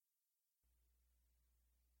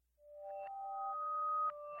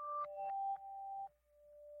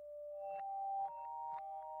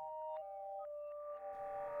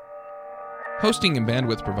Hosting and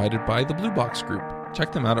bandwidth provided by the Blue Box Group.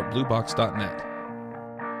 Check them out at bluebox.net.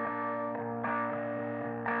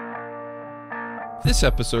 This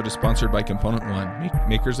episode is sponsored by Component One,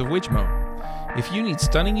 makers of Widgmo. If you need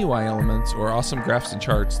stunning UI elements or awesome graphs and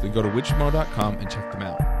charts, then go to widgmo.com and check them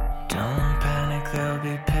out. Don't panic, there'll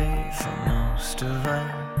be pay for most of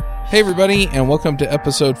us. Hey everybody, and welcome to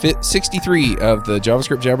episode 63 of the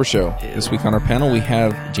JavaScript Jabber Show. This week on our panel we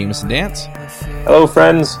have Jameson Dance. Hello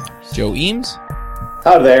friends. Joe Eames.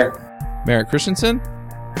 Hi there. Merritt Christensen.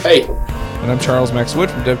 Hey. And I'm Charles Max Wood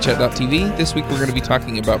from DevChat.tv. This week we're going to be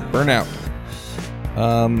talking about burnout.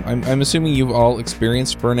 I'm assuming you've all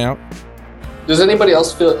experienced burnout. Does anybody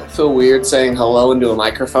else feel weird saying hello into a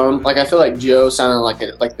microphone? Like, I feel like Joe sounded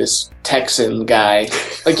like this Texan guy.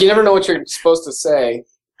 Like, you never know what you're supposed to say.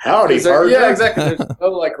 Howdy, partner. Yeah, exactly. There's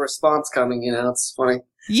no response coming. It's funny.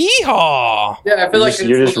 Yeehaw! Yeah, I feel like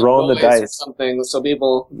you're just rolling the dice or something, so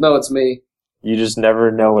people know it's me. You just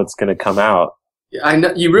never know what's going to come out. Yeah, I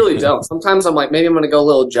know you really don't. Sometimes I'm like, maybe I'm going to go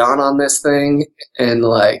Lil Jon on this thing, and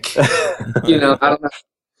I don't know.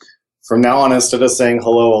 From now on, instead of saying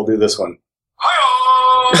hello, I'll do this one.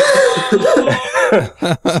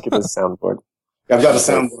 Just get a soundboard. I've got a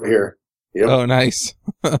soundboard here. Yep. Oh, nice.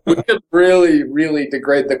 We could really, really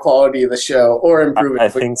degrade the quality of the show or improve it. I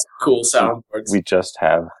think cool soundboards. we just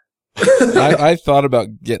have. I thought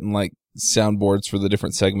about getting soundboards for the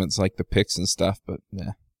different segments, like the picks and stuff, but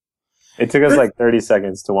yeah. It took us 30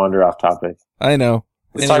 seconds to wander off topic. I know.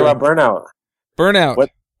 Let's talk about burnout. Burnout.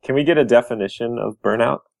 What can we get a definition of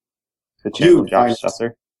burnout? You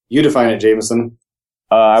define it, Jameson.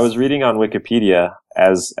 I was reading on Wikipedia,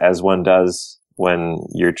 as one does when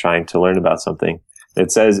you're trying to learn about something.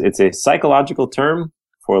 It says it's a psychological term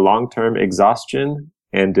for long-term exhaustion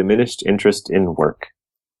and diminished interest in work.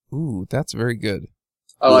 Ooh, that's very good.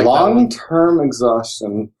 Long-term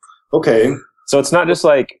exhaustion. Okay. So it's not just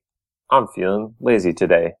I'm feeling lazy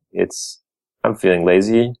today. It's I'm feeling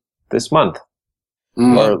lazy this month.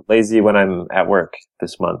 Or lazy when I'm at work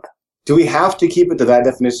this month. Do we have to keep it to that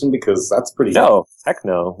definition? Because that's pretty... No, heck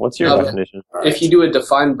no. What's your definition? If you do a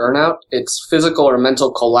defined burnout, it's physical or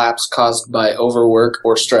mental collapse caused by overwork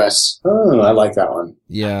or stress. Oh, I like that one.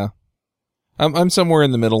 Yeah. I'm somewhere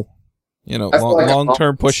in the middle.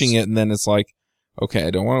 Long-term pushing it, and then it's okay, I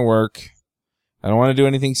don't want to work. I don't want to do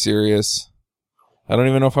anything serious. I don't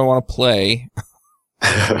even know if I want to play.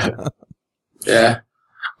 Yeah.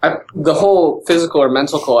 The whole physical or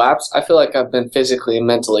mental collapse, I feel like I've been physically and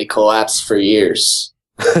mentally collapsed for years.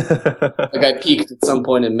 I peaked at some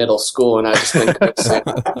point in middle school, and I just been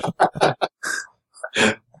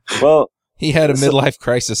Well, he had a midlife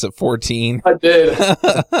crisis at 14. I did. Was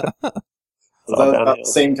that about the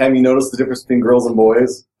same time you noticed the difference between girls and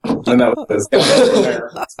boys? And that was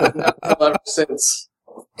Ever since.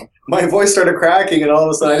 My voice started cracking, and all of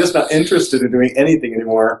a sudden I'm just not interested in doing anything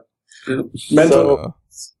anymore. Mental.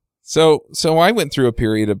 So I went through a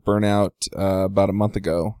period of burnout about a month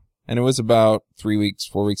ago, and it was about 4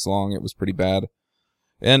 weeks long. It was pretty bad.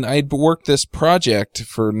 And I'd worked this project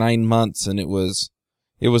for 9 months, and it was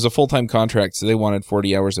a full-time contract, so they wanted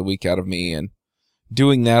 40 hours a week out of me, and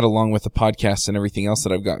doing that along with the podcast and everything else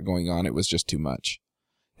that I've got going on, it was just too much.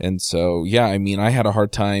 And so, yeah, I had a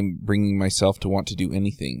hard time bringing myself to want to do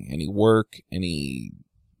anything, any work,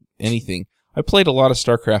 anything. I played a lot of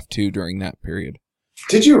StarCraft 2 during that period.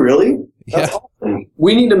 Did you really? That's awesome.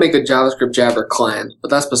 We need to make a JavaScript Jabber clan, but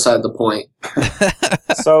that's beside the point.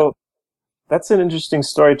 So that's an interesting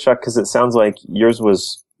story, Chuck, because it sounds like yours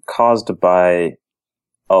was caused by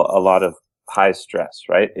a lot of high stress,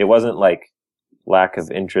 right? It wasn't lack of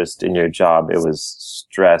interest in your job. It was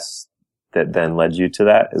stress that then led you to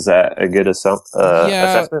that. Is that a good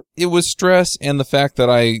assessment? It was stress and the fact that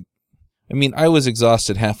I was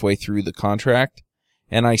exhausted halfway through the contract,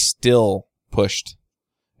 and I still pushed.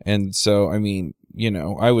 And so, I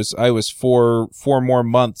was four more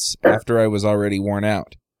months after I was already worn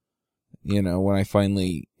out, when I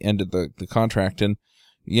finally ended the contract. And,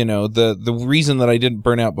 the reason that I didn't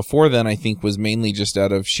burn out before then, I think, was mainly just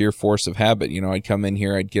out of sheer force of habit. I'd come in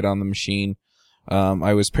here, I'd get on the machine.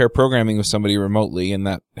 I was pair programming with somebody remotely, and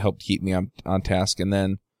that helped keep me on task. And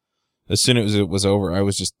then as soon as it was over, I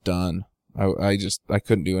was just done. I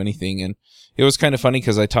couldn't do anything. And it was kind of funny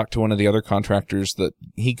because I talked to one of the other contractors that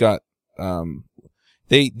he got,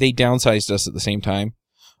 they downsized us at the same time.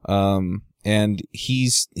 And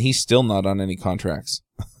he's still not on any contracts.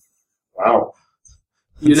 Wow.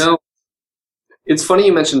 It's funny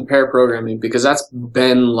you mentioned pair programming, because that's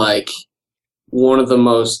been one of the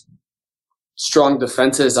most strong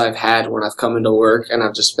defenses I've had when I've come into work, and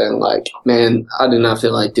I've just been man, I do not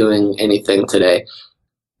feel like doing anything today.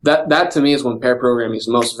 that to me is when pair programming is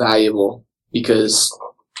most valuable, because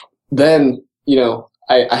then,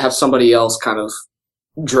 I have somebody else kind of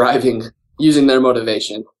driving, using their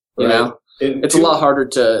motivation, you know? It's a lot harder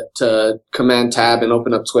to command tab and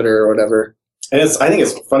open up Twitter or whatever. And I think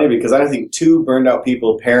it's funny because I don't think two burned out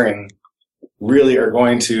people pairing really are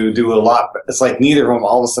going to do a lot. It's like neither of them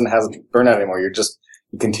all of a sudden has burnout anymore. You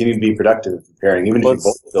continue to be productive pairing, even if you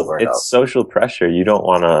both feel burned out. It's social pressure. You don't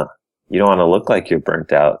want to look like you're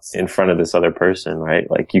burnt out in front of this other person, right?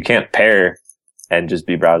 Like you can't pair and just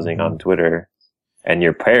be browsing on Twitter, and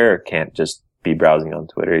your pair can't just be browsing on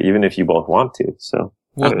Twitter, even if you both want to. So,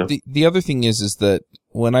 I don't know. The other thing is that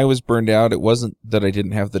when I was burned out, it wasn't that I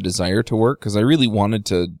didn't have the desire to work, because I really wanted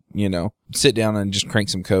to, sit down and just crank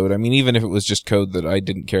some code. I mean, even if it was just code that I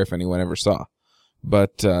didn't care if anyone ever saw.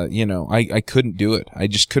 But, I couldn't do it. I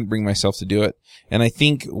just couldn't bring myself to do it. And I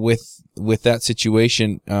think with that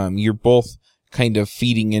situation, you're both kind of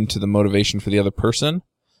feeding into the motivation for the other person,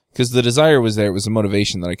 because the desire was there. It was a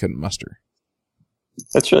motivation that I couldn't muster.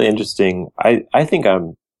 That's really interesting. I think I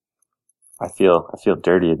feel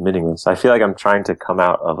dirty admitting this. I feel like I'm trying to come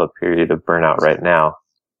out of a period of burnout right now,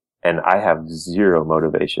 and I have zero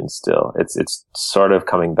motivation still. It's sort of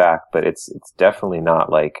coming back, but it's definitely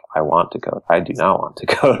not like I want to code. I do not want to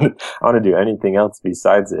code. I want to do anything else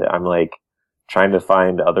besides it. I'm like trying to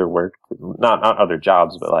find other work, not other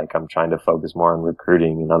jobs, but like I'm trying to focus more on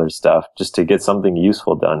recruiting and other stuff just to get something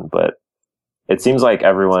useful done. But it seems like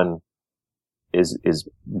everyone is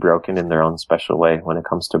broken in their own special way when it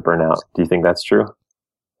comes to burnout. Do you think that's true?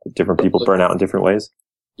 Different people burn out in different ways?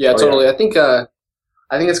 Yeah, totally. Yeah.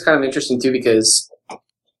 I think it's kind of interesting too, because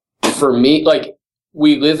for me, like,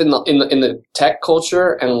 we live in the tech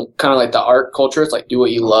culture and kind of like the art culture. It's like, do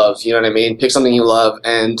what you love. You know what I mean? Pick something you love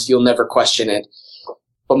and you'll never question it.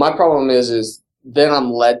 But my problem is then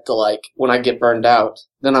I'm led to, like, when I get burned out,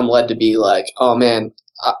 then I'm led to be like, oh man,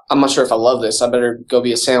 I'm not sure if I love this. I better go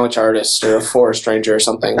be a sandwich artist or a forest ranger or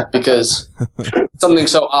something, because something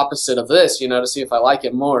so opposite of this, to see if I like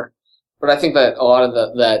it more. But I think that a lot of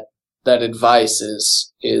that advice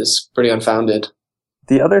is pretty unfounded.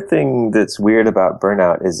 The other thing that's weird about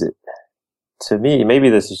burnout is to me, maybe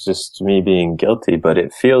this is just me being guilty, but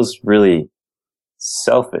it feels really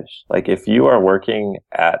selfish. Like if you are working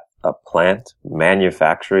at a plant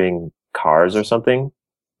manufacturing cars or something,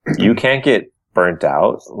 you can't get burnt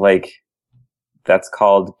out. Like that's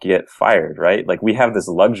called get fired, right? Like we have this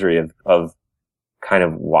luxury of kind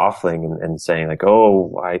of waffling and saying like,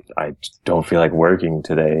 oh, I don't feel like working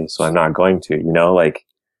today, so I'm not going to, like,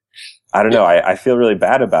 I don't know. I feel really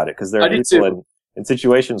bad about it, because there are people in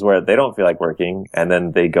situations where they don't feel like working, and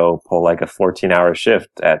then they go pull like a 14-hour shift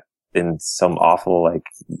in some awful like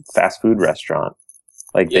fast food restaurant.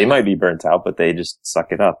 Like they might be burnt out, but they just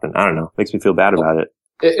suck it up, and I don't know. Makes me feel bad about it.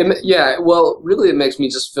 Well, really it makes me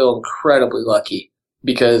just feel incredibly lucky,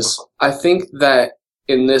 because I think that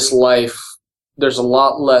in this life, there's a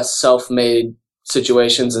lot less self-made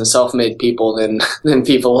situations and self-made people than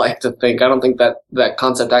people like to think. I don't think that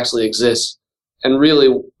concept actually exists. And really,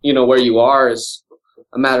 where you are is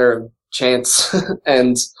a matter of chance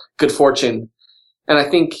and good fortune. And I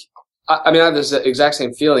think, I have this exact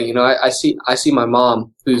same feeling. I see my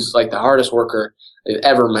mom, who's like the hardest worker I've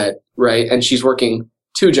ever met, right? And she's working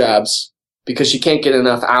 2 jobs because she can't get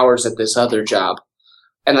enough hours at this other job.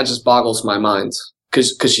 And that just boggles my mind,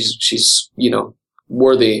 because she's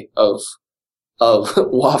worthy of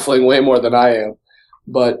waffling way more than I am.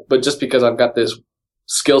 But just because I've got this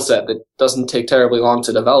skill set that doesn't take terribly long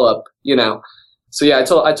to develop, So yeah, I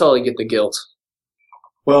totally get the guilt.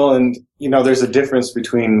 Well, and there's a difference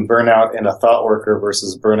between burnout in a thought worker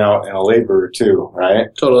versus burnout in a laborer too, right?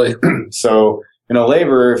 Totally. So in a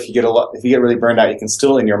laborer, if you get really burned out, you can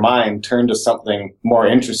still in your mind turn to something more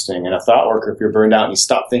interesting. In a thought worker, if you're burned out and you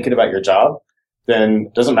stop thinking about your job, then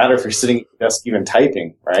it doesn't matter if you're sitting at your desk even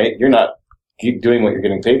typing, right? You're not keep doing what you're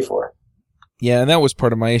getting paid for. Yeah, and that was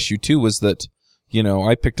part of my issue too, was that,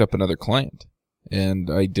 I picked up another client and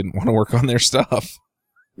I didn't want to work on their stuff.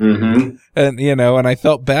 Mm-hmm. And, and I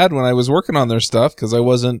felt bad when I was working on their stuff because I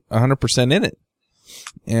wasn't 100% in it.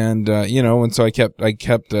 And, and so I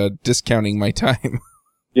kept discounting my time.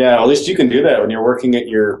 Yeah, at least you can do that when you're working at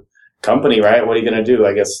your company, right? What are you going to do?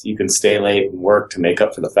 I guess you can stay late and work to make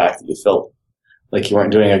up for the fact that you felt like you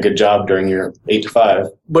weren't doing a good job during your 8 to 5.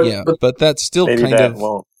 But that's still kind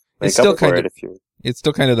of, it's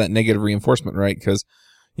still kind of that negative reinforcement, right? Because,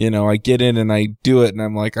 I get in and I do it and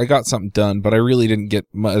I'm like, I got something done, but I really didn't get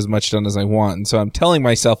as much done as I want. And so I'm telling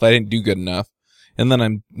myself I didn't do good enough. And then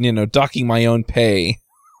I'm, docking my own pay.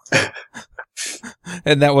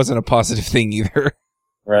 And that wasn't a positive thing either.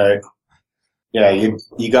 Right. Yeah,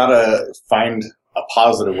 you gotta find a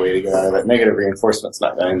positive way to get out of it. Negative reinforcement's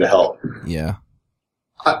not going to help. Yeah.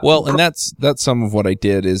 Well, and that's some of what I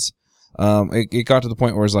did is, it got to the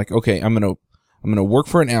point where it's like, okay, I'm gonna work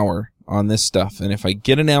for an hour on this stuff, and if I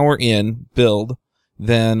get an hour in build,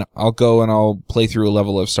 then I'll go and I'll play through a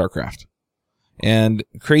level of StarCraft. And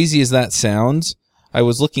crazy as that sounds, I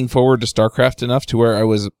was looking forward to StarCraft enough to where I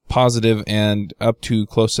was positive and up to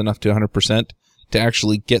close enough to 100% to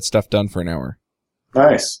actually get stuff done for an hour.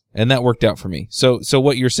 Nice. And that worked out for me. So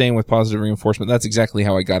what you're saying with positive reinforcement, that's exactly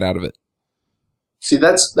how I got out of it. See,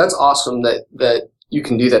 that's awesome that you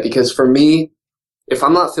can do that, because for me, if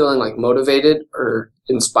I'm not feeling like motivated or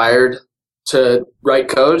inspired to write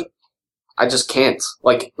code, I just can't.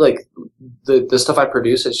 Like the stuff I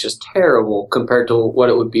produce is just terrible compared to what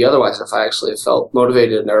it would be otherwise if I actually felt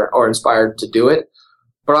motivated or inspired to do it.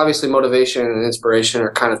 But obviously motivation and inspiration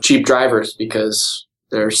are kind of cheap drivers because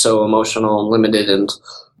they're so emotional and limited.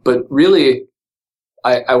 But really,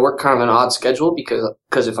 I work kind of an odd schedule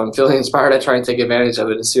because if I'm feeling inspired, I try and take advantage of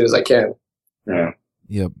it as soon as I can. Yeah.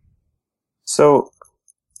 Yep. So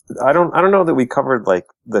I don't know that we covered like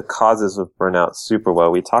the causes of burnout super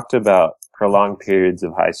well. We talked about prolonged periods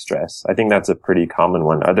of high stress. I think that's a pretty common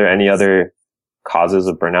one. Are there any other causes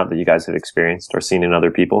of burnout that you guys have experienced or seen in other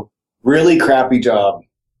people? Really crappy job.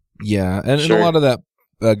 Yeah, and Sure. a lot of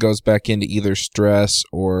that goes back into either stress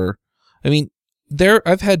or, I mean,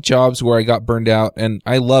 I've had jobs where I got burned out and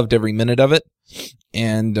I loved every minute of it.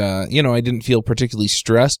 And, I didn't feel particularly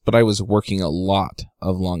stressed, but I was working a lot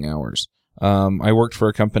of long hours. I worked for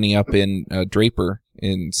a company up in Draper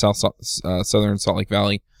in southern Salt Lake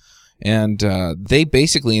Valley, and they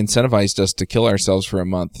basically incentivized us to kill ourselves for a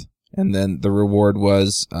month. And then the reward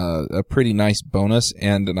was a pretty nice bonus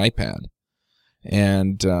and an iPad.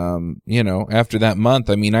 And, after that month,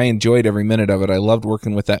 I mean, I enjoyed every minute of it. I loved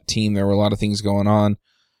working with that team. There were a lot of things going on.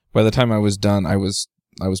 By the time I was done, I was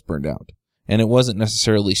burned out. And it wasn't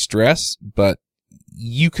necessarily stress, but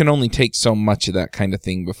you can only take so much of that kind of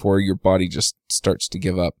thing before your body just starts to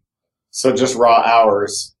give up. So just raw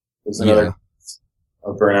hours is another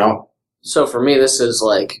of burnout. So for me, this is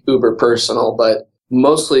like uber personal, but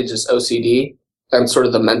mostly just OCD and sort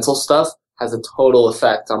of the mental stuff has a total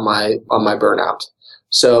effect on my burnout.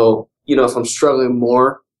 So, if I'm struggling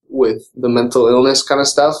more with the mental illness kind of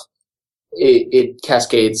stuff, it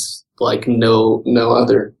cascades like no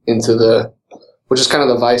other into which is kind of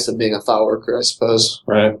the vice of being a thought worker, I suppose.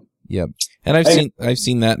 Right. Yep. And I've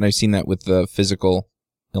seen that, and I've seen that with the physical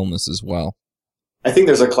illness as well. I think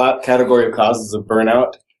there's a category of causes of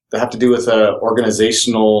burnout that have to do with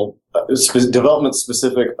organizational,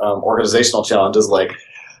 development-specific organizational challenges like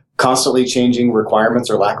constantly changing requirements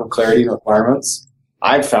or lack of clarity in requirements.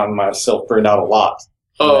 I've found myself burned out a lot.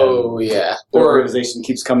 Oh, yeah. The organization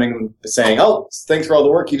keeps coming saying, oh, thanks for all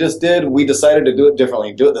the work you just did. We decided to do it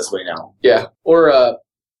differently. Do it this way now. Yeah. Or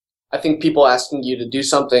I think people asking you to do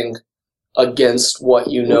something against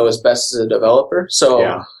what you know is best as a developer.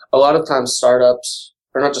 So a lot of times startups,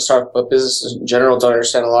 or not just startups, but businesses in general don't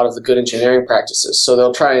understand a lot of the good engineering practices. So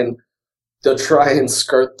they'll try and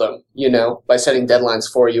skirt them, by setting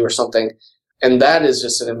deadlines for you or something. And that is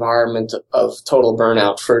just an environment of total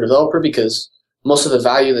burnout for a developer because most of the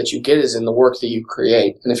value that you get is in the work that you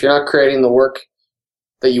create. And if you're not creating the work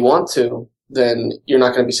that you want to, then you're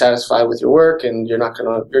not going to be satisfied with your work and you're going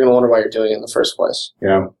to wonder why you're doing it in the first place.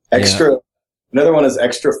 Yeah. Another one is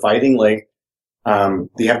extra fighting, like,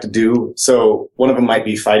 you have to do. So one of them might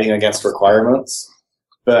be fighting against requirements,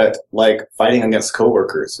 but like fighting against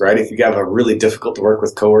coworkers, right? If you have a really difficult to work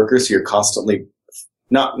with coworkers, you're constantly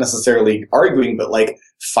not necessarily arguing, but like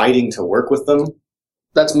fighting to work with them.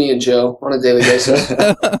 That's me and Joe on a daily basis.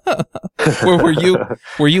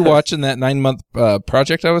 Were you watching that 9-month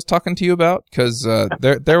project I was talking to you about? Because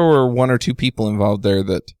there were one or two people involved there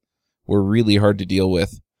that were really hard to deal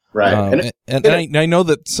with. Right. And I know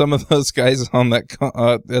that some of those guys on that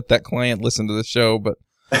at that client listen to the show,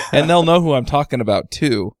 and they'll know who I'm talking about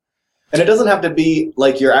too. And it doesn't have to be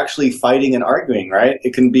like you're actually fighting and arguing, right?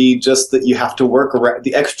 It can be just that you have to work around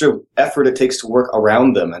the extra effort it takes to work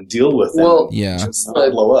around them and deal with them. Well, just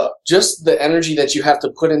not blow up. Just the energy that you have to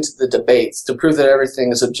put into the debates to prove that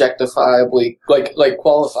everything is objectifiably like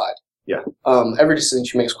qualified. Yeah. Every decision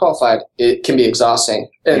you make is qualified. It can be exhausting.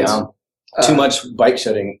 And, too much bike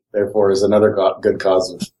shedding, therefore, is another good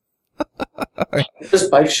cause of. Just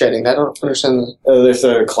bike shedding. I don't understand. There's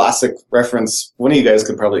a classic reference. One of you guys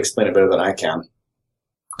could probably explain it better than I can.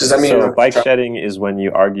 Does that mean bike shedding is when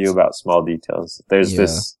you argue about small details? There's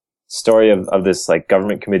this story of this like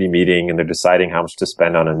government committee meeting, and they're deciding how much to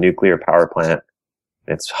spend on a nuclear power plant.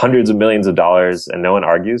 It's hundreds of millions of dollars, and no one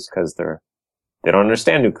argues because they're they don't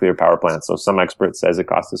understand nuclear power plants. So some expert says it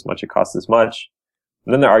costs this much, it costs this much.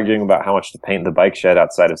 And then they're arguing about how much to paint the bike shed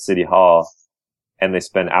outside of City Hall. And they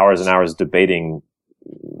spend hours and hours debating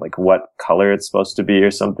like what color it's supposed to be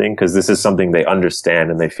or something. Cause this is something they understand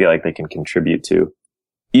and they feel like they can contribute to,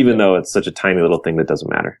 even though it's such a tiny little thing that doesn't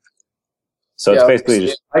matter. So it's basically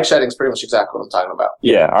just bike shedding is pretty much exactly what I'm talking about.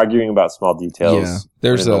 Yeah. Arguing about small details. Yeah,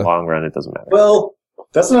 there's in the long run, it doesn't matter. Well,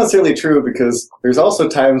 that's not necessarily true because there's also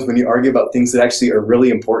times when you argue about things that actually are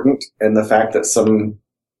really important and the fact that some,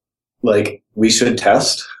 like, we should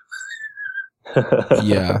test.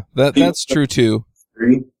 Yeah, that's true too.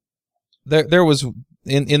 There was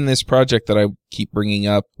in this project that I keep bringing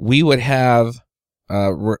up, we would have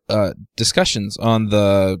discussions on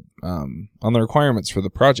the requirements for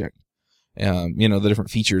the project. The different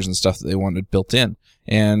features and stuff that they wanted built in.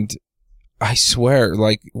 And I swear,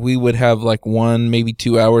 like, we would have like 1, maybe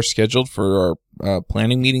 2 hours scheduled for our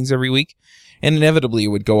planning meetings every week. And inevitably it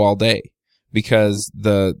would go all day because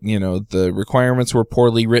the requirements were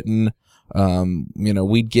poorly written.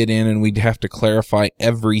 We'd get in and we'd have to clarify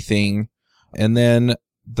everything. And then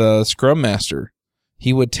the Scrum Master,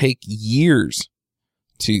 he would take years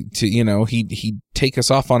he'd take us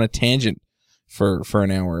off on a tangent for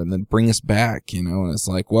an hour and then bring us back, and it's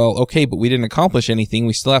like, well, okay, but we didn't accomplish anything.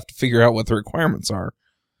 We still have to figure out what the requirements are.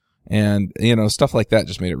 And, stuff like that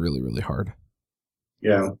just made it really, really hard.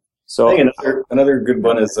 Yeah. So I think another good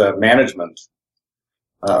one is management,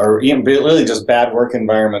 or even really just bad work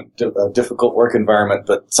environment, difficult work environment,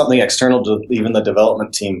 but something external to even the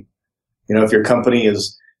development team. If your company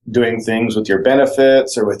is doing things with your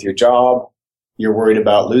benefits or with your job, you're worried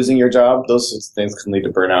about losing your job. Those sorts of things can lead to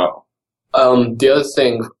burnout. The other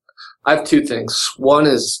thing, I have 2 things. One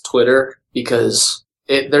is Twitter, because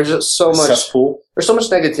there's just so much, there's so much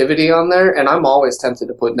negativity on there, and I'm always tempted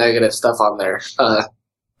to put negative stuff on there.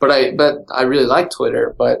 But I really like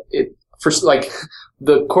Twitter, but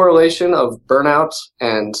the correlation of burnout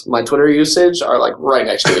and my Twitter usage are like right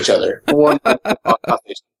next to each other.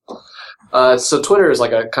 So Twitter is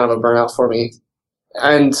like a kind of a burnout for me.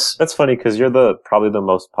 And that's funny because you're probably the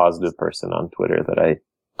most positive person on Twitter that I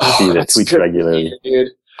see that tweets regularly. Dude,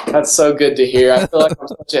 that's so good to hear. I feel like I'm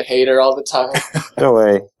such a hater all the time. No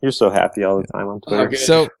way. You're so happy all the time on Twitter. Okay. It's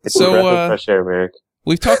a breath of fresh air, Merrick.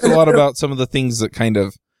 We've talked a lot about some of the things that kind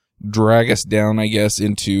of drag us down, I guess,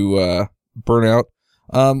 into burnout.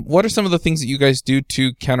 What are some of the things that you guys do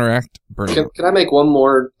to counteract burnout? Can I make one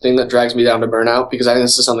more thing that drags me down to burnout? Because I think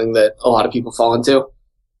this is something that a lot of people fall into.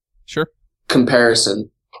 Sure. Comparison.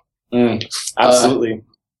 Absolutely.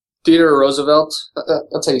 Theodore Roosevelt,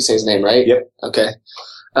 that's how you say his name, right? Yep. Okay.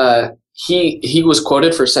 He was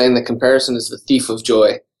quoted for saying that comparison is the thief of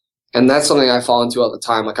joy. And that's something I fall into all the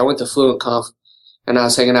time. Like, I went to FluentConf and I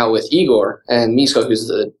was hanging out with Igor and Misko,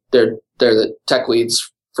 who's they're the tech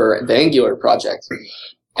leads for the Angular project.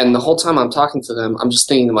 And the whole time I'm talking to them, I'm just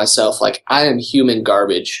thinking to myself, like, I am human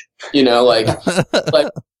garbage. Like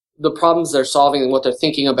the problems they're solving and what they're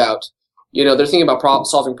thinking about, they're thinking about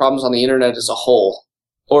solving problems on the internet as a whole.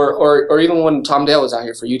 Or even when Tom Dale was out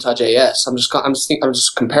here for Utah.js, I'm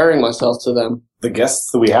just comparing myself to them. The guests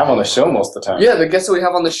that we have on the show most of the time. Yeah, the guests that we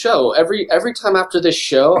have on the show. Every time after this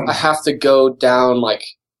show, I have to go down like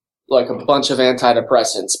a bunch of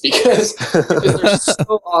antidepressants because they're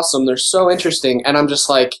so awesome, they're so interesting, and I'm just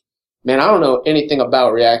like, man, I don't know anything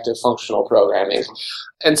about reactive functional programming.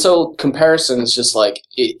 And so comparison is just like,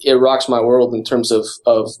 it rocks my world in terms of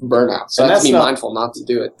burnout. So I have to be mindful not to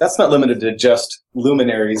do it. That's not limited to just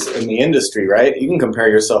luminaries in the industry, right? You can compare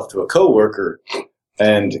yourself to a coworker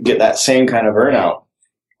and get that same kind of burnout.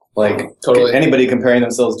 Like, totally. Anybody comparing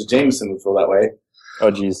themselves to Jameson would feel that way.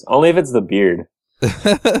 Oh, geez. Only if it's the beard.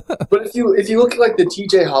 But if you look at like the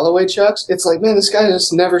TJ Holloway chucks, it's like, man, this guy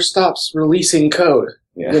just never stops releasing code.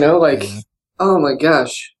 Yeah. Oh my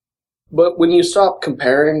gosh. But when you stop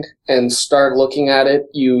comparing and start looking at it,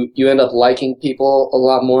 you end up liking people a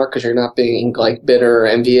lot more because you're not being like bitter or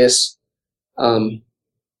envious. And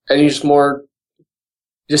you're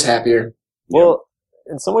just happier. Well,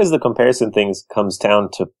 in some ways the comparison thing comes down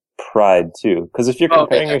to pride too. Because if you're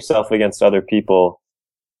comparing yourself against other people,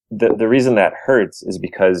 the reason that hurts is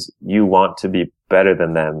because you want to be better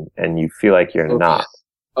than them and you feel like you're not.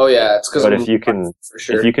 Oh yeah, it's because. But if you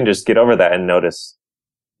can just get over that and notice,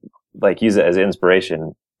 like, use it as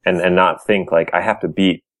inspiration and not think like, I have to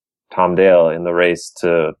beat Tom Dale in the race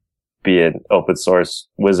to be an open source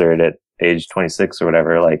wizard at age 26 or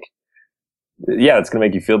whatever. Like, yeah, it's going to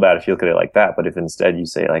make you feel bad if you look at it like that. But if instead you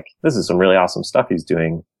say like, this is some really awesome stuff he's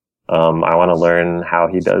doing. I want to learn how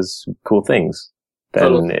he does cool things.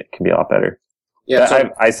 Then it can be a lot better. Yeah.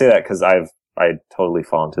 I say that because I've I totally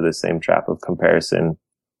fall into the same trap of comparison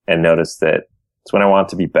and notice that it's when I want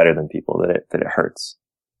to be better than people that it hurts.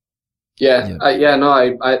 Yeah.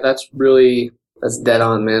 That's dead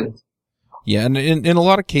on, man. Yeah, and in a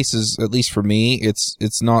lot of cases, at least for me,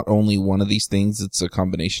 it's not only one of these things, it's a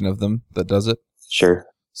combination of them that does it. Sure.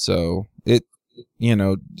 So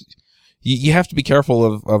you have to be careful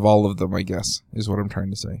of all of them, I guess, is what I'm trying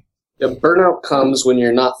to say. Yeah, burnout comes when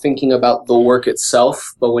you're not thinking about the work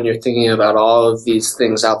itself, but when you're thinking about all of these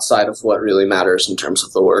things outside of what really matters in terms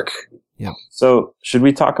of the work. Yeah. So should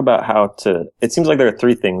we talk about it seems like there are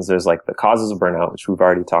three things. There's like the causes of burnout, which we've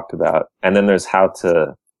already talked about. And then there's how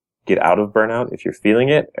to get out of burnout if you're feeling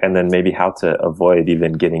it. And then maybe how to avoid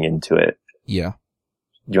even getting into it. Yeah.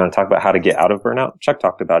 Do you want to talk about how to get out of burnout? Chuck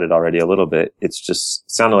talked about it already a little bit. It's just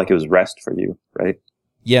sounded like it was rest for you, right?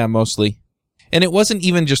 Yeah, mostly. And it wasn't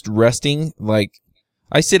even just resting. Like,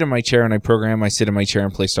 I sit in my chair and I program. I sit in my chair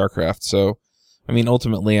and play StarCraft. So, I mean,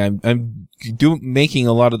 ultimately, I'm making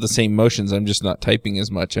a lot of the same motions. I'm just not typing as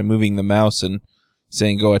much. I'm moving the mouse and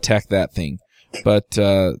saying, go attack that thing. But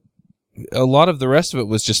a lot of the rest of it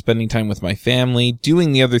was just spending time with my family,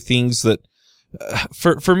 doing the other things that,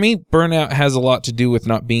 for me, burnout has a lot to do with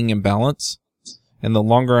not being in balance. And the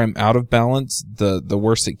longer I'm out of balance, the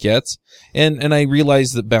worse it gets. And I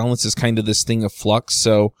realize that balance is kind of this thing of flux.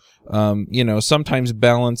 So, sometimes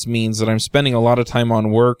balance means that I'm spending a lot of time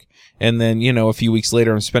on work, and then, a few weeks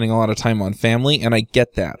later I'm spending a lot of time on family, and I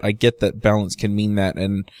get that. I get that balance can mean that,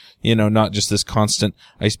 and, not just this constant,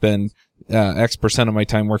 I spend X% of my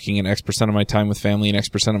time working and X% of my time with family and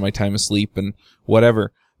X% of my time asleep and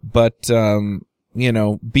whatever. But,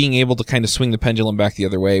 being able to kind of swing the pendulum back the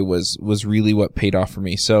other way was really what paid off for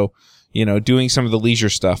me. So, doing some of the leisure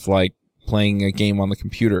stuff like playing a game on the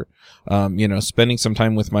computer, spending some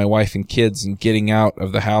time with my wife and kids and getting out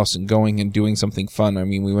of the house and going and doing something fun. I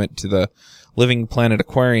mean, we went to the Living Planet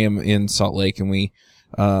Aquarium in Salt Lake, and we,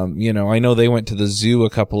 I know they went to the zoo a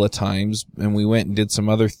couple of times, and we went and did some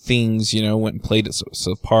other things, went and played at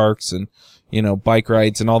some parks and, bike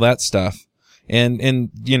rides and all that stuff.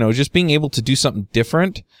 And just being able to do something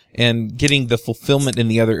different and getting the fulfillment in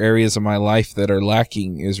the other areas of my life that are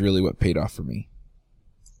lacking is really what paid off for me.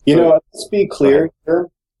 Let's be clear here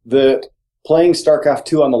that playing StarCraft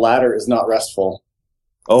 2 on the ladder is not restful.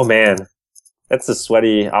 Oh, man. That's a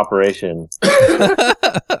sweaty operation. That's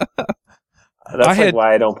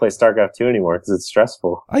why I don't play StarCraft 2 anymore, because it's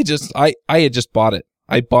stressful. I had just bought it.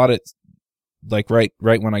 I bought it like right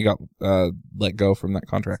when I got let go from that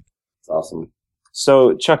contract. That's awesome.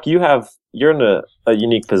 So, Chuck, you're in a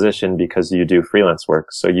unique position because you do freelance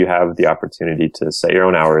work. So you have the opportunity to set your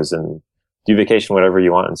own hours and do vacation whatever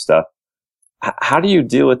you want and stuff. How do you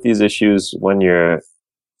deal with these issues when you're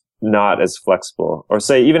not as flexible? Or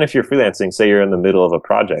say, even if you're freelancing, say you're in the middle of a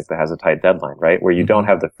project that has a tight deadline, right? Where you don't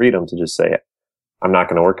have the freedom to just say, I'm not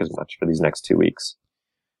going to work as much for these next 2 weeks.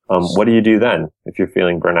 What do you do then if you're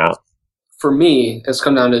feeling burnout? For me, it's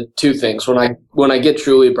come down to two things. When I get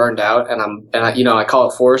truly burned out I call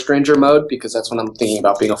it forest ranger mode, because that's when I'm thinking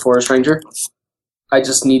about being a forest ranger. I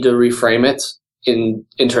just need to reframe it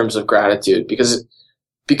in terms of gratitude, because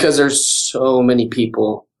there's so many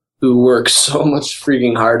people who work so much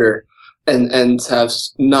freaking harder and have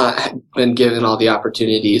not been given all the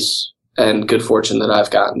opportunities and good fortune that I've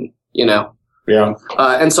gotten, Yeah.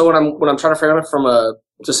 And so when I'm trying to frame it from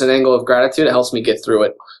just an angle of gratitude, it helps me get through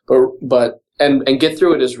it. But get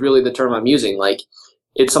through it is really the term I'm using. Like,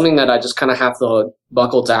 it's something that I just kind of have to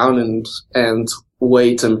buckle down and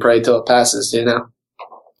wait and pray till it passes,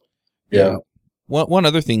 Yeah. One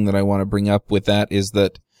other thing that I want to bring up with that is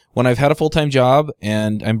that when I've had a full-time job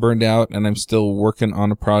and I'm burned out and I'm still working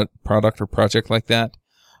on a product or project like that,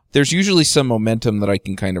 there's usually some momentum that I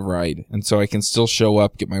can kind of ride. And so I can still show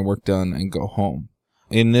up, get my work done, and go home.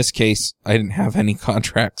 In this case, I didn't have any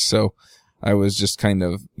contracts, so I was just kind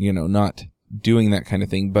of, not doing that kind of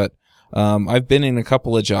thing. But I've been in a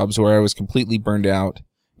couple of jobs where I was completely burned out,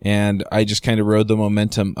 and I just kind of rode the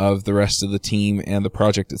momentum of the rest of the team and the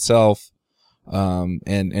project itself,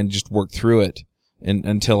 and just worked through it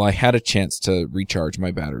until I had a chance to recharge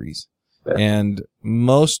my batteries. Yeah. And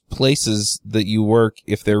most places that you work,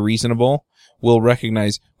 if they're reasonable, will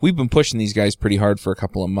recognize we've been pushing these guys pretty hard for a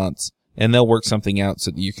couple of months, and they'll work something out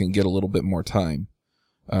so that you can get a little bit more time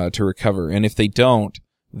to recover. And if they don't,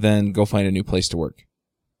 then go find a new place to work.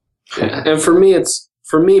 Yeah. And for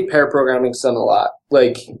me, pair programming's done a lot.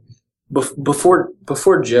 Like, before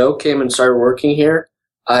Joe came and started working here,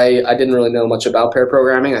 I didn't really know much about pair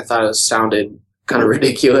programming. I thought it sounded kind of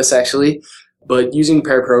ridiculous, actually. But using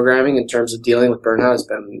pair programming in terms of dealing with burnout has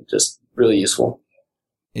been just really useful.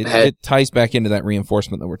 It ties back into that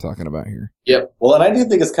reinforcement that we're talking about here. Yep. Well, and I do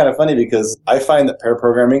think it's kind of funny because I find that pair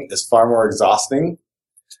programming is far more exhausting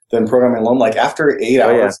than programming alone. Like after 8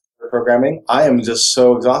 hours of programming, I am just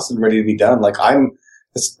so exhausted and ready to be done. Like I don't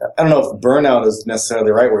know if burnout is necessarily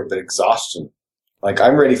the right word, but exhaustion. Like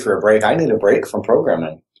I'm ready for a break. I need a break from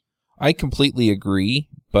programming. I completely agree,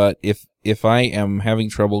 but if I am having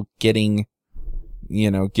trouble getting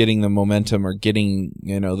the momentum or getting,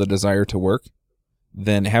 the desire to work,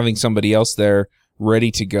 then having somebody else there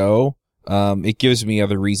ready to go, it gives me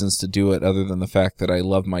other reasons to do it other than the fact that I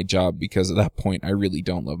love my job, because at that point I really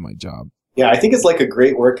don't love my job. Yeah, I think it's like a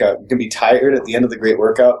great workout. You can be tired at the end of the great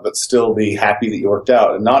workout, but still be happy that you worked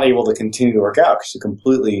out and not able to continue to work out because you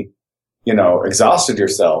completely, exhausted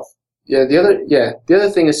yourself. Yeah, the other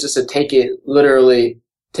thing is just to take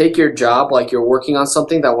your job like you're working on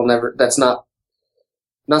something that's not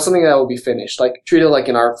something that will be finished. Like treat it like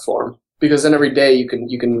an art form. Because then every day you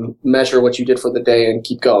can measure what you did for the day and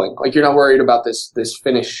keep going. Like you're not worried about this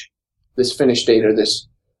finish date or this,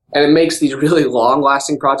 and it makes these really long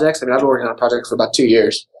lasting projects. I mean, I've been working on projects for about 2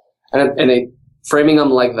 years, and framing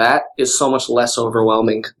them like that is so much less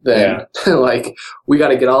overwhelming than like we got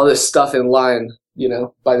to get all this stuff in line,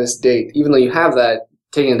 by this date. Even though you have that,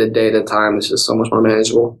 taking it a day at a time is just so much more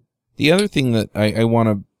manageable. The other thing that I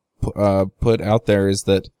want to put out there is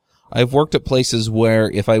that I've worked at places where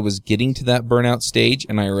if I was getting to that burnout stage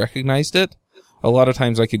and I recognized it, a lot of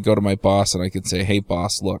times I could go to my boss and I could say, "Hey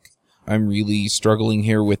boss, look, I'm really struggling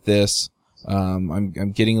here with this.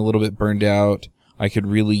 I'm getting a little bit burned out. I could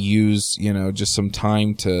really use, just some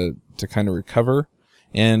time to kind of recover."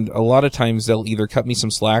 And a lot of times they'll either cut me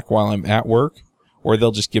some slack while I'm at work or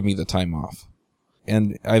they'll just give me the time off.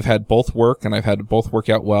 And I've had both work and I've had both work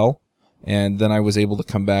out well. And then I was able to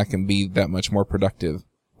come back and be that much more productive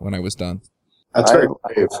when I was done. That's very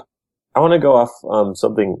brave. I want to go off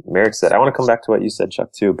something Merrick said. I want to come back to what you said,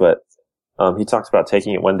 Chuck, too, but he talks about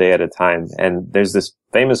taking it one day at a time. And there's this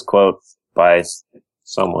famous quote by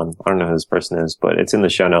someone, I don't know who this person is, but it's in the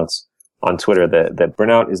show notes on Twitter that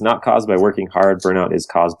burnout is not caused by working hard. Burnout is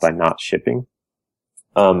caused by not shipping.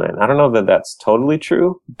 And I don't know that that's totally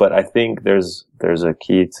true, but I think there's a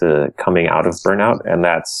key to coming out of burnout, and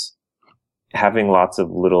that's having lots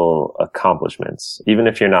of little accomplishments. Even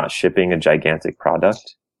if you're not shipping a gigantic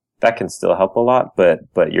product, that can still help a lot,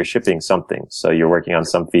 but you're shipping something. So you're working on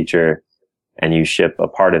some feature and you ship a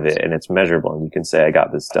part of it and it's measurable and you can say, "I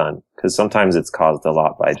got this done." Because sometimes it's caused a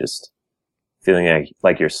lot by just feeling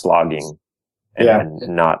like you're slogging and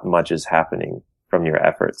not much is happening from your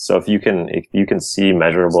efforts. So if you can see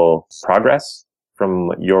measurable progress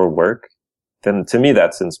from your work, then to me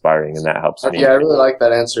that's inspiring and that helps me. Yeah, I really like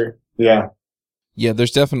that answer. Yeah. Yeah,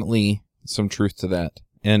 there's definitely some truth to that.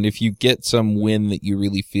 And if you get some win that you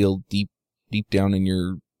really feel deep down in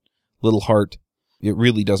your little heart, it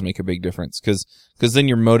really does make a big difference. Because then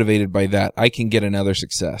you're motivated by that. I can get another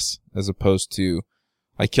success, as opposed to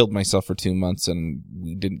I killed myself for 2 months and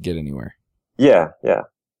we didn't get anywhere. Yeah.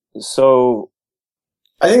 So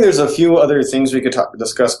I think there's a few other things we could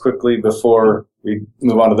discuss quickly before we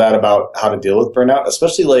move on to that about how to deal with burnout,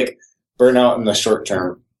 especially like burnout in the short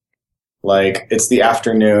term. Like it's the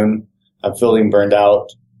afternoon, I'm feeling burned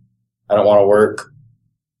out, I don't want to work,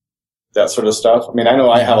 that sort of stuff. I mean, I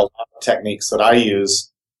know I have a lot of techniques that I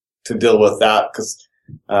use to deal with that because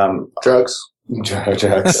drugs. Take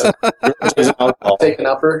an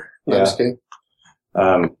upper. No, I'm just kidding.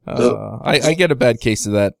 I get a bad case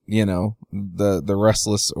of that, the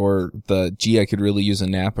restless or the I could really use a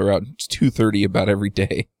nap around 2:30 about every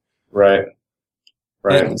day. Right.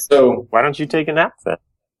 And so why don't you take a nap then?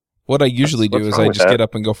 What I usually do is I just that? get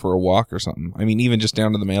up and go for a walk or something. I mean, even just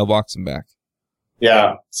down to the mailbox and back.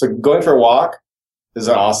 Yeah. So going for a walk is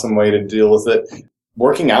an awesome way to deal with it.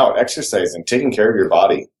 Working out, exercising, taking care of your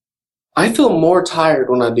body. I feel more tired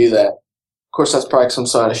when I do that. Of course, that's probably some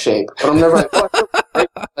sort of shape. But I'm never like, oh, I feel great.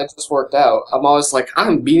 I just worked out. I'm always like,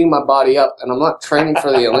 I'm beating my body up, and I'm not training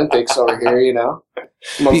for the Olympics over here,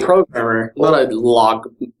 I'm a programmer, not a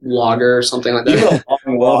logger or something like that. Even a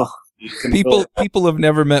long walk. People have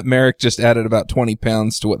never met Merrick just added about 20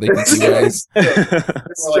 pounds to what they can see, guys.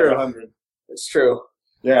 It's true. 100. It's true.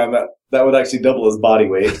 Yeah, and that would actually double his body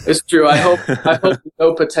weight. It's true. I hope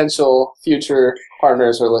no potential future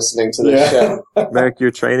partners are listening to this show. Merrick, you're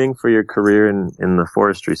training for your career in the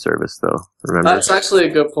forestry service, though. Remember? That's actually a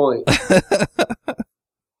good point.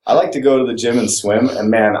 I like to go to the gym and swim, and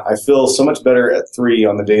man, I feel so much better at 3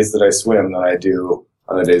 on the days that I swim than I do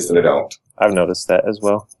on the days that I don't. I've noticed that as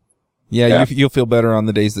well. Yeah. You'll feel better on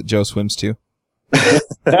the days that Joe swims too.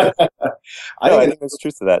 I think there's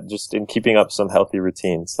truth to that. Just in keeping up some healthy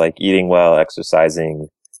routines, like eating well, exercising,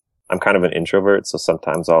 I'm kind of an introvert, so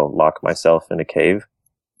sometimes I'll lock myself in a cave,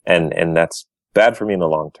 and that's bad for me in the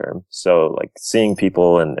long term. So like seeing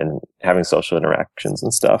people and having social interactions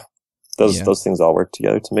and stuff, those things all work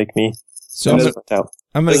together to make me So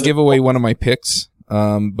I'm going to give away one of my picks.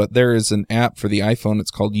 But there is an app for the iPhone.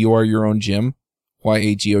 It's called You Are Your Own Gym,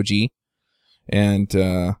 YAGOG, and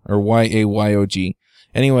or YAYOG.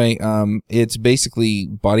 Anyway, it's basically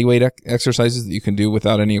bodyweight exercises that you can do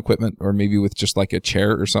without any equipment, or maybe with just like a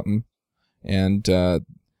chair or something. And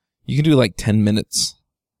you can do like 10 minutes,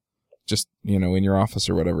 just in your office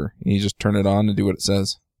or whatever. And you just turn it on and do what it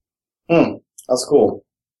says. That's cool.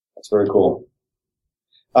 That's very cool.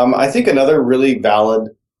 I think another really valid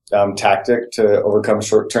tactic to overcome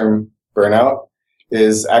short-term burnout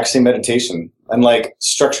is actually meditation, and like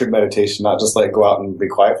structured meditation, not just like go out and be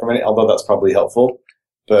quiet for a minute, although that's probably helpful,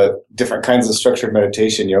 but different kinds of structured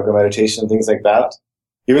meditation, yoga meditation, things like that.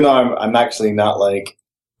 Even though I'm actually not like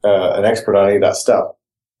an expert on any of that stuff,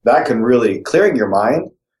 that can really, clearing your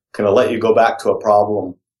mind can let you go back to a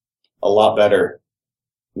problem a lot better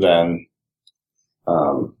than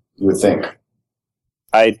you would think.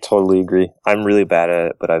 I totally agree. I'm really bad at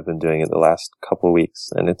it, but I've been doing it the last couple of weeks,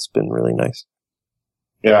 and it's been really nice.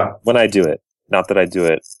 Yeah. When I do it. Not that I do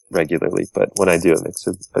it regularly, but when I do, it makes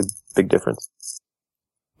a big difference.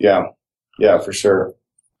 Yeah. Yeah, for sure.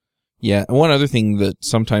 Yeah. And one other thing that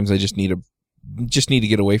sometimes I just need to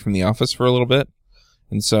get away from the office for a little bit.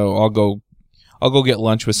 And so I'll go get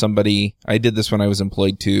lunch with somebody. I did this when I was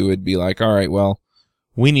employed too. It'd be like, all right, well,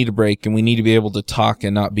 we need a break and we need to be able to talk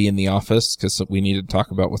and not be in the office because we need to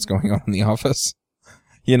talk about what's going on in the office.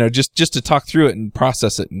 Just to talk through it and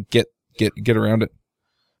process it and get around it.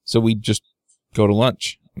 So we just go to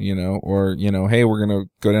lunch, or, hey, we're going to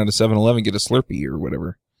go down to 7-Eleven, get a Slurpee or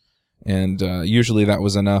whatever. And, usually that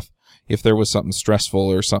was enough. If there was something stressful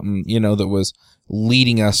or something, that was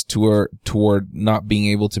leading us toward not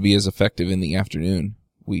being able to be as effective in the afternoon,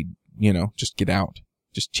 we, just get out,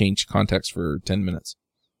 just change context for 10 minutes.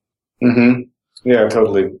 Mm-hmm. Yeah,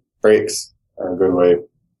 totally. Breaks are a good way.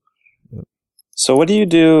 So what do you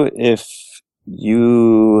do if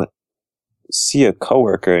you see a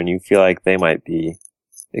coworker and you feel like they might be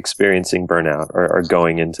experiencing burnout or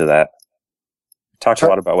going into that? We talked a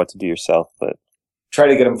lot about what to do yourself, but try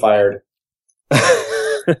to get them fired.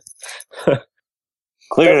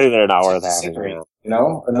 Clearly they're not worth having,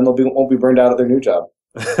 and then won't be burned out at their new job.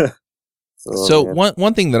 So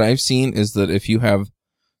one thing that I've seen is that if you have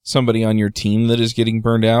somebody on your team that is getting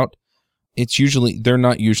burned out, they're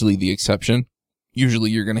not usually the exception. Usually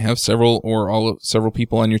you're going to have several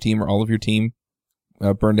people on your team or all of your team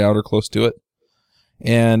burned out or close to it.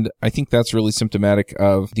 And I think that's really symptomatic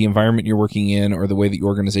of the environment you're working in or the way that your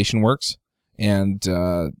organization works. And,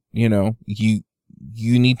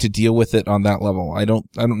 you need to deal with it on that level. I don't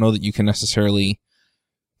know that you can necessarily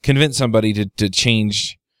convince somebody to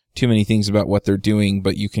change too many things about what they're doing,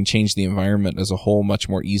 but you can change the environment as a whole much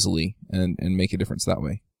more easily and make a difference that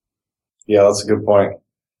way. Yeah, that's a good point.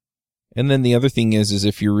 And then the other thing is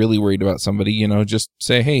if you're really worried about somebody, just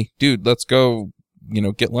say, hey, dude, let's go,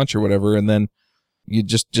 get lunch or whatever. And then you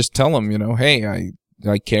just tell them, hey,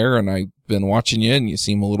 I care and I've been watching you and you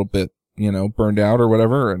seem a little bit, burned out or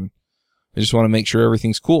whatever. And I just want to make sure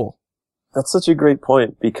everything's cool. That's such a great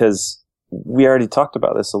point because we already talked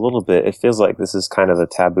about this a little bit. It feels like this is kind of a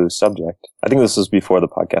taboo subject. I think this was before the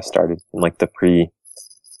podcast started, in like the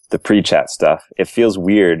pre-chat stuff. It feels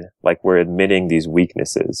weird, like we're admitting these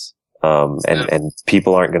weaknesses, and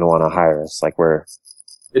people aren't going to want to hire us. Like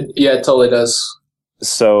it totally does.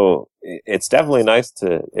 So it's definitely nice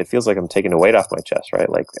it feels like I'm taking a weight off my chest, right?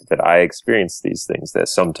 Like that I experience these things, that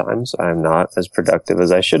sometimes I'm not as productive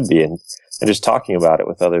as I should be. And just talking about it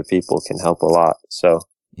with other people can help a lot. So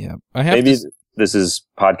yeah, this is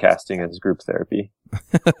podcasting as group therapy.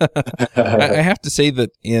 I have to say that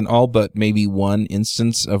in all but maybe one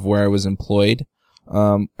instance of where I was employed,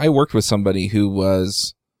 I worked with somebody who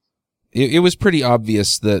was, it was pretty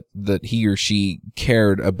obvious that he or she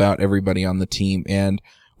cared about everybody on the team and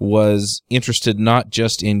was interested not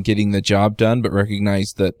just in getting the job done, but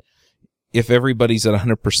recognized that if everybody's at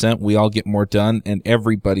 100%, we all get more done and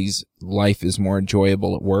everybody's life is more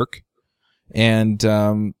enjoyable at work. And,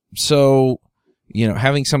 so,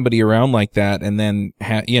 having somebody around like that and then,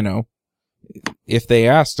 if they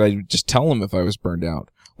asked, I'd just tell them if I was burned out.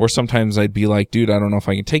 Or sometimes I'd be like, dude, I don't know if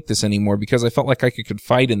I can take this anymore because I felt like I could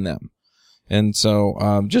confide in them. And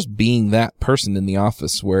so, just being that person in the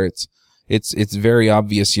office where it's very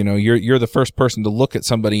obvious, you're the first person to look at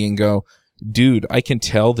somebody and go, dude, I can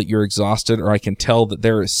tell that you're exhausted or I can tell that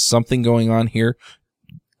there is something going on here.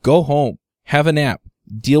 Go home, have a nap,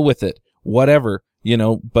 deal with it, whatever.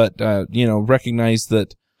 but recognize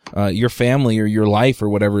that your family or your life or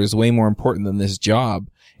whatever is way more important than this job.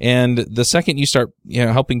 And the second you start,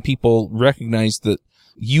 helping people recognize that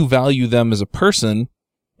you value them as a person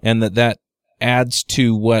and that adds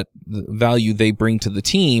to what the value they bring to the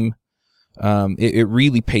team, it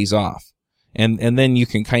really pays off. And then you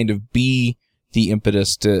can kind of be the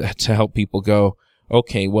impetus to help people go,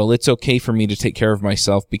 okay, well, it's okay for me to take care of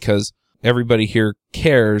myself because everybody here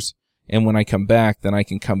cares. And when I come back, then I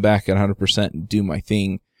can come back at 100% and do my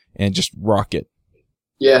thing and just rock it.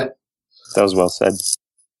 Yeah. That was well said.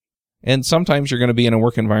 And sometimes you're going to be in a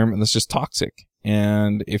work environment that's just toxic.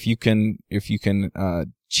 And if you can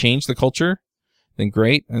change the culture, then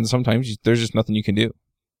great. And sometimes there's just nothing you can do.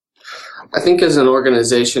 I think as an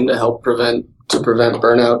organization to prevent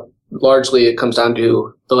burnout, largely it comes down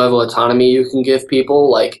to the level of autonomy you can give people.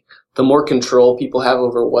 Like the more control people have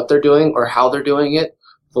over what they're doing or how they're doing it,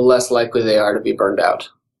 the less likely they are to be burned out.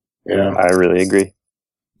 Yeah, I really agree.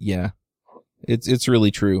 Yeah, it's really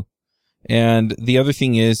true. And the other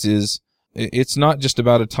thing is it's not just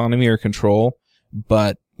about autonomy or control,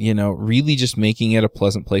 but, really just making it a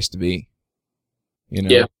pleasant place to be.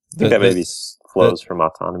 Yeah. I think that maybe flows from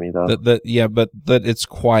autonomy, though. But that it's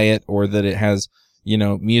quiet or that it has,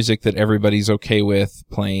 music that everybody's okay with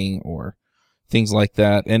playing or things like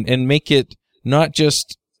that. And make it not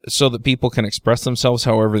just so that people can express themselves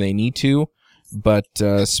however they need to, but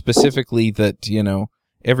specifically that,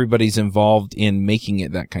 everybody's involved in making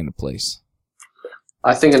it that kind of place.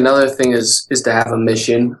 I think another thing is to have a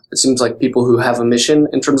mission. It seems like people who have a mission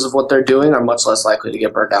in terms of what they're doing are much less likely to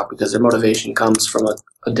get burnt out because their motivation comes from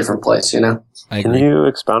a different place, I agree. Can you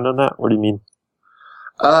expound on that? What do you mean?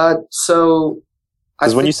 Because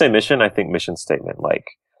when you say mission, I think mission statement, like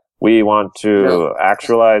we want to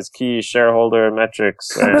actualize key shareholder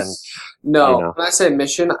metrics. And No, when I say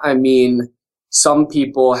mission, I mean some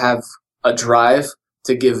people have a drive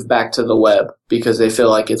to give back to the web because they feel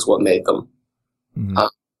like it's what made them. Mm-hmm.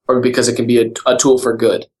 Or because it can be a tool for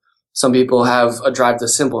good. Some people have a drive to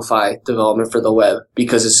simplify development for the web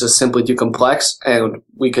because it's just simply too complex and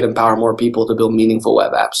we could empower more people to build meaningful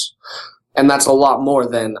web apps. And that's a lot more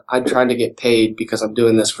than I'm trying to get paid because I'm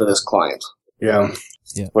doing this for this client. Yeah.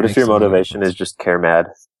 What if your motivation is just care mad?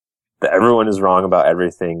 That everyone is wrong about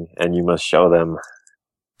everything and you must show them.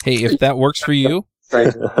 Hey, if that works for you.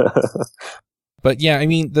 Right. But yeah, I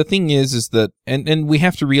mean, the thing is that, and we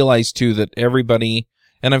have to realize too that everybody,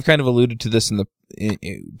 and I've kind of alluded to this in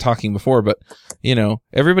talking before, but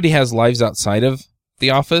everybody has lives outside of the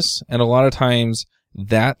office, and a lot of times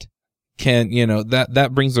that can, that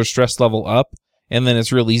brings their stress level up, and then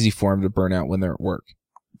it's real easy for them to burn out when they're at work.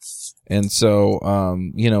 And so,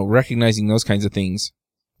 recognizing those kinds of things,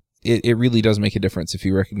 it really does make a difference if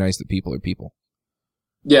you recognize that people are people.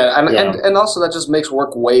 Yeah, and also that just makes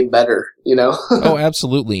work way better, Oh,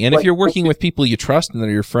 absolutely. And if you're working with people you trust and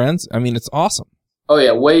they're your friends, I mean, it's awesome. Oh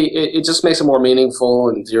yeah, it just makes it more meaningful,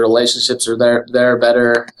 and your relationships are there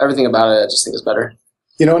better. Everything about it, I just think is better.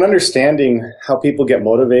 And understanding how people get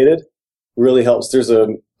motivated really helps. There's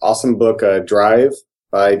an awesome book, Drive,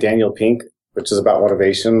 by Daniel Pink, which is about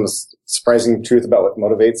motivation, the surprising truth about what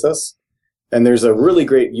motivates us. And there's a really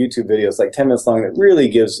great YouTube video, it's like 10 minutes long, that really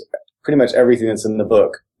gives pretty much everything that's in the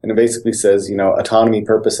book. And it basically says, autonomy,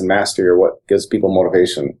 purpose, and mastery are what gives people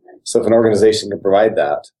motivation. So if an organization can provide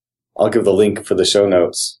that, I'll give the link for the show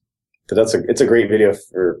notes. But it's a great video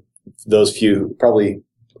for those few. Probably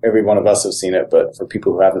every one of us have seen it, but for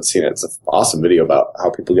people who haven't seen it, it's an awesome video about how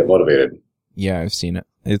people get motivated. Yeah, I've seen it.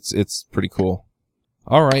 It's pretty cool.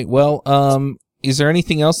 All right. Well, is there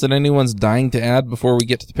anything else that anyone's dying to add before we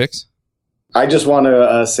get to the picks? I just want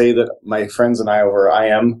to say that my friends and I over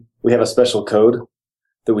IM, we have a special code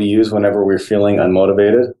that we use whenever we're feeling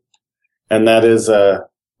unmotivated. And that is,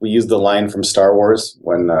 we use the line from Star Wars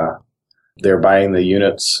when they're buying the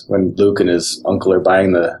units, when Luke and his uncle are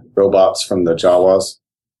buying the robots from the Jawas.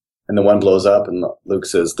 And the one blows up and Luke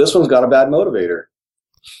says, "This one's got a bad motivator."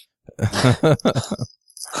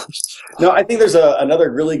 No, I think there's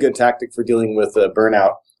another really good tactic for dealing with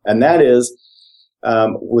burnout. And that is,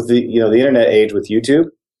 with the internet age with YouTube,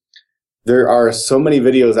 there are so many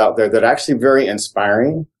videos out there that are actually very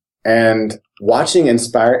inspiring, and watching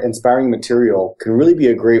inspiring material can really be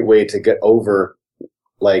a great way to get over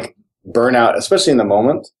like burnout, especially in the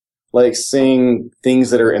moment, like seeing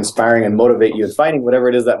things that are inspiring and motivate you and finding whatever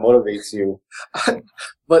it is that motivates you.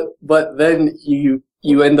 But then you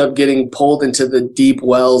end up getting pulled into the deep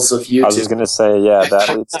wells of YouTube. I was just going to say, yeah,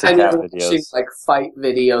 that leads to and cat you're videos. watching like fight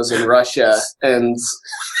videos in Russia and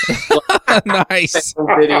Nice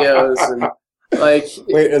videos and like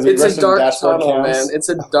Wait, it's a dark tunnel, man. It's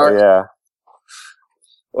a dark. Yeah.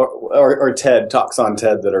 or TED talks on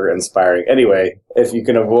TED that are inspiring. Anyway, if you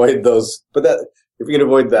can avoid those, if you can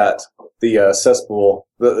avoid that, the cesspool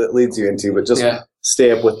that leads you into, but just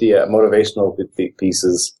stay up with the motivational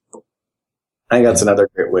pieces. I think that's another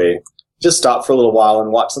great way. Just stop for a little while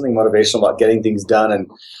and watch something motivational about getting things done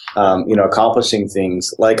and accomplishing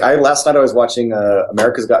things. Like last night I was watching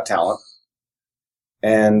America's Got Talent,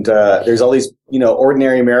 and there's all these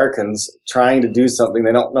ordinary Americans trying to do something.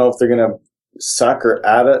 They don't know if they're going to suck or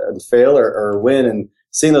at it and fail or win. And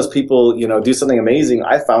seeing those people do something amazing,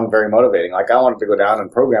 I found very motivating. Like I wanted to go down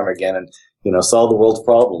and program again and solve the world's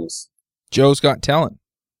problems. Joe's Got Talent.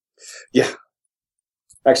 Yeah.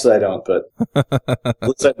 Actually, I don't, but at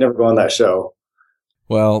least I'd never go on that show.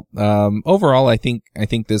 Well, overall, I think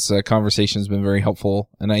this conversation has been very helpful,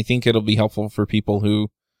 and I think it'll be helpful for people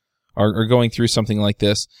who are going through something like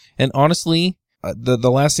this. And honestly,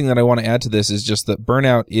 the last thing that I want to add to this is just that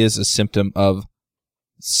burnout is a symptom of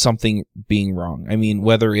something being wrong. I mean,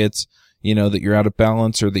 whether it's that you're out of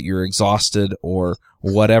balance or that you're exhausted or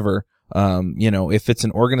whatever. If it's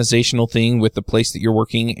an organizational thing with the place that you're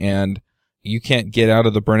working and you can't get out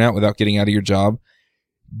of the burnout without getting out of your job,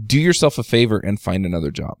 do yourself a favor and find another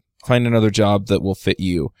job. Find another job that will fit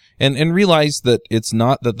you. And realize that it's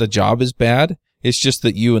not that the job is bad, it's just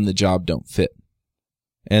that you and the job don't fit.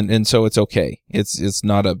 And so it's okay. It's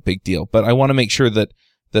not a big deal. But I want to make sure that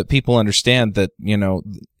people understand that,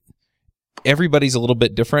 everybody's a little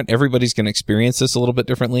bit different. Everybody's going to experience this a little bit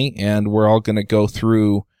differently, and we're all going to go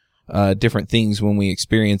through different things when we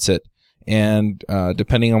experience it. And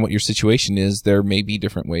depending on what your situation is, there may be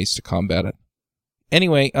different ways to combat it.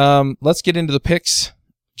 Anyway, let's get into the picks.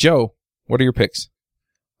 Joe, what are your picks?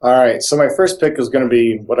 All right, so my first pick is going to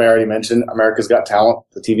be what I already mentioned, America's Got Talent,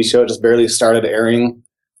 the TV show. It just barely started airing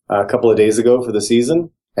a couple of days ago for the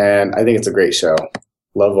season, and I think it's a great show.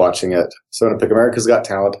 Love watching it. So I'm going to pick America's Got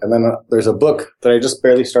Talent. And then there's a book that I just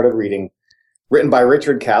barely started reading, written by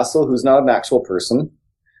Richard Castle, who's not an actual person.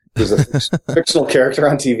 He's a fictional character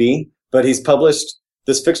on TV. But he's published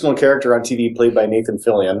this fictional character on TV played by Nathan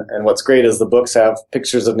Fillion. And what's great is the books have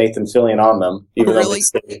pictures of Nathan Fillion on them. Even really?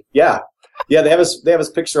 Yeah, they have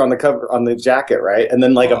his picture on the cover, on the jacket, right? And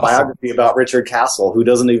then a biography about Richard Castle, who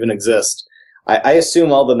doesn't even exist. I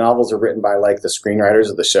assume all the novels are written by the screenwriters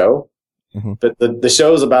of the show. Mm-hmm. But the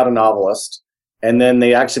show is about a novelist. And then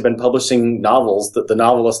they actually been publishing novels that the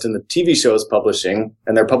novelist in the TV show is publishing.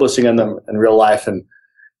 And they're publishing them in real life. And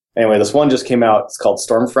anyway, this one just came out. It's called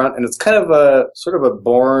Stormfront, and it's kind of a sort of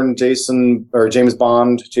a James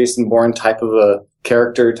Bond, Jason Bourne type of a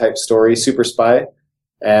character type story, super spy.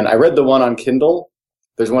 And I read the one on Kindle.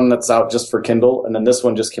 There's one that's out just for Kindle, and then this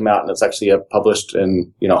one just came out, and it's actually published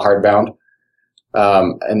in hardbound.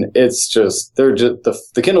 And it's just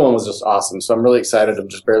the Kindle one was just awesome. So I'm really excited. I'm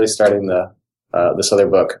just barely starting this other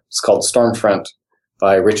book. It's called Stormfront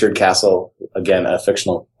by Richard Castle. Again, a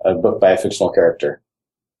book by a fictional character.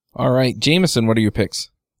 All right, Jameson, what are your picks?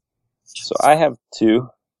 So I have two.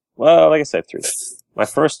 Well, like I said, three. My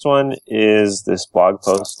first one is this blog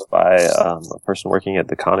post by a person working at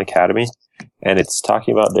the Khan Academy, and it's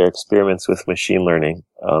talking about their experiments with machine learning.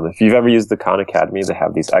 If you've ever used the Khan Academy, they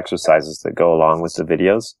have these exercises that go along with the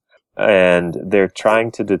videos, and they're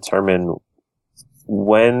trying to determine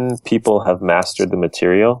when people have mastered the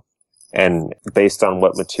material, and based on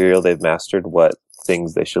what material they've mastered, what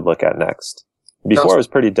things they should look at next. Before it was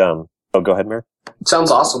pretty dumb. Oh, go ahead, Mir. Sounds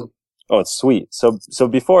awesome. Oh, it's sweet. So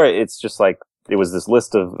before it's just it was this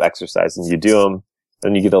list of exercises and you do them,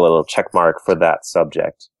 then you get a little check mark for that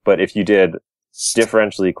subject. But if you did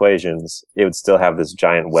differential equations, it would still have this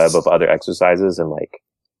giant web of other exercises, and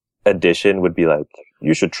addition would be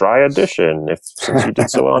you should try addition since you did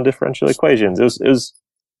so well on differential equations. It was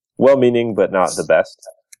well-meaning, but not the best.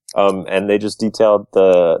 And they just detailed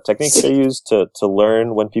the techniques they use to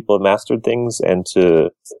learn when people have mastered things, and to,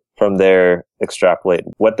 from there, extrapolate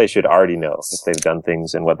what they should already know if they've done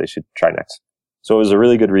things and what they should try next. So it was a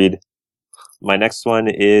really good read. My next one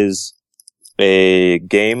is a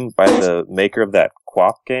game by the maker of that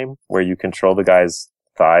QWOP game where you control the guy's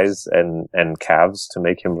thighs and calves to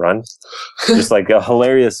make him run. Just a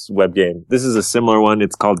hilarious web game. This is a similar one.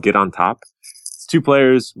 It's called Get On Top. 2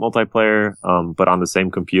 players, multiplayer, but on the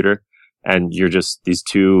same computer. And you're just these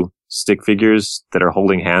 2 stick figures that are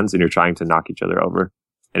holding hands, and you're trying to knock each other over.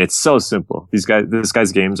 And it's so simple. This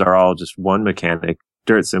guy's games are all just one mechanic,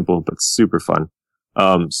 dirt simple, but super fun.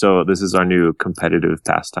 So this is our new competitive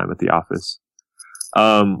pastime at the office.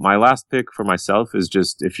 My last pick for myself is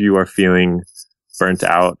just, if you are feeling burnt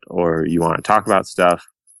out or you want to talk about stuff,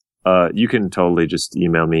 you can totally just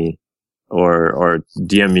email me or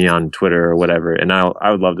DM me on Twitter or whatever. And I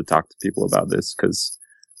would love to talk to people about this, because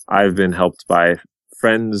I've been helped by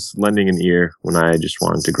friends lending an ear when I just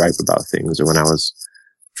wanted to gripe about things or when I was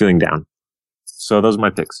feeling down. So those are my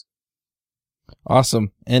picks.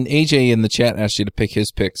 Awesome. And AJ in the chat asked you to pick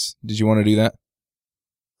his picks. Did you want to do that?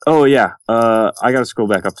 Oh, yeah. I got to scroll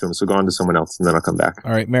back up to him, so go on to someone else, and then I'll come back.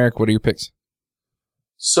 All right, Merrick, what are your picks?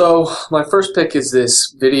 So my first pick is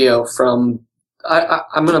this video from,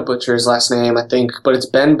 I'm going to butcher his last name, I think, but it's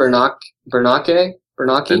Ben Bernanke? Ben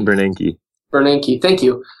Bernanke. Bernanke, thank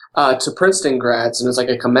you. To Princeton grads, and it's like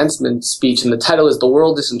a commencement speech, and the title is "The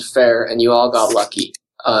World Isn't Fair, and You All Got Lucky."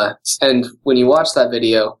 And when you watch that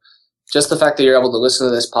video, just the fact that you're able to listen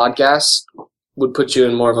to this podcast would put you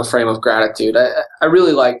in more of a frame of gratitude. I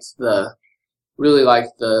really liked the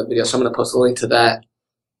video, so I'm going to post a link to that.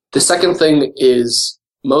 The second thing is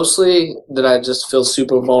mostly that I just feel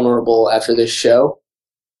super vulnerable after this show,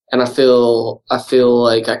 and I feel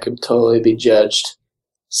like I could totally be judged.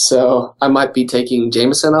 So I might be taking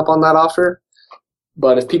Jameson up on that offer.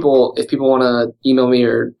 But if people want to email me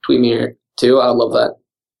or tweet me too, I'd love that.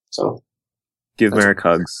 So give Merrick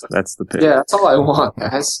hugs. That's the pick. Yeah, that's all I want,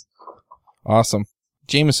 guys. Awesome.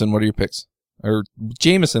 Jameson, what are your picks? Or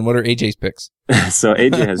Jameson, what are AJ's picks? So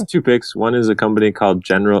AJ has 2 picks. One is a company called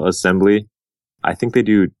General Assembly. I think they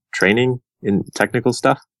do training in technical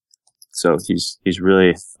stuff. So he's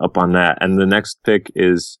really up on that. And the next pick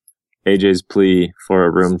is AJ's plea for a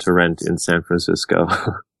room to rent in San Francisco.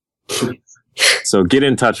 So get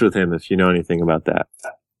in touch with him if you know anything about that.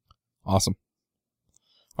 Awesome.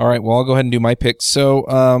 All right, well, I'll go ahead and do my picks.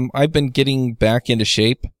 So I've been getting back into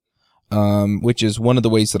shape, which is one of the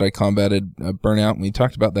ways that I combated burnout, and we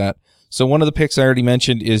talked about that. So one of the picks I already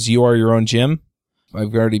mentioned is You Are Your Own Gym.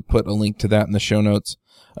 I've already put a link to that in the show notes.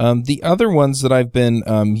 The other ones that I've been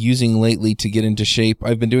using lately to get into shape,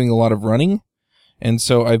 I've been doing a lot of running. And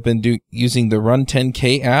so I've been using the Run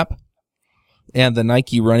 10K app and the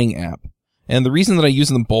Nike running app. And the reason that I use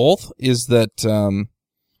them both is that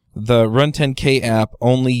the Run 10K app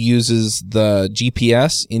only uses the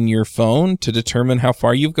GPS in your phone to determine how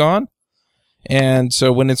far you've gone. And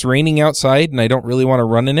so when it's raining outside and I don't really want to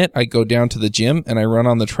run in it, I go down to the gym and I run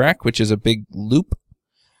on the track, which is a big loop.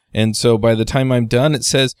 And so by the time I'm done, it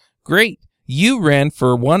says, "Great, you ran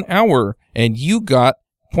for 1 hour and you got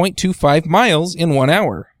 0.25 miles in 1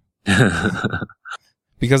 hour."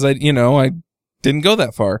 Because I didn't go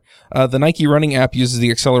that far. The Nike running app uses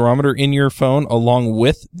the accelerometer in your phone along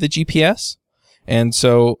with the GPS. And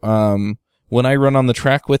so, when I run on the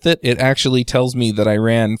track with it, it actually tells me that I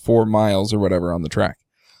ran 4 miles or whatever on the track.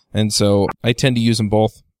 And so I tend to use them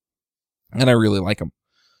both, and I really like them.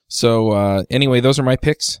 So, anyway, those are my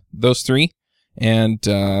picks, those 3. And,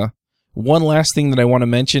 one last thing that I want to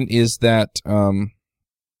mention is that,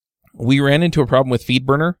 we ran into a problem with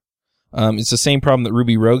FeedBurner. It's the same problem that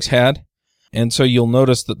Ruby Rogues had. And so you'll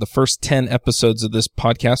notice that the first 10 episodes of this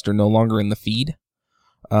podcast are no longer in the feed.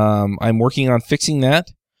 I'm working on fixing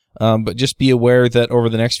that. But just be aware that over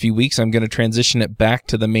the next few weeks, I'm going to transition it back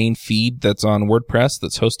to the main feed that's on WordPress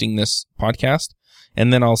that's hosting this podcast.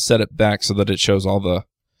 And then I'll set it back so that it shows all the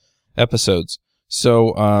episodes.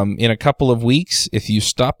 So, in a couple of weeks, if you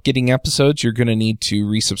stop getting episodes, you're going to need to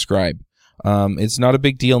resubscribe. It's not a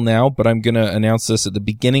big deal now, but I'm going to announce this at the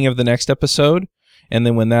beginning of the next episode. And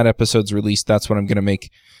then when that episode's released, that's when I'm going to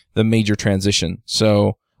make the major transition.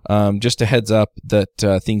 So, just a heads up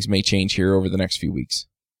that things may change here over the next few weeks.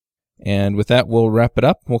 And with that, we'll wrap it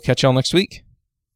up. We'll catch y'all next week.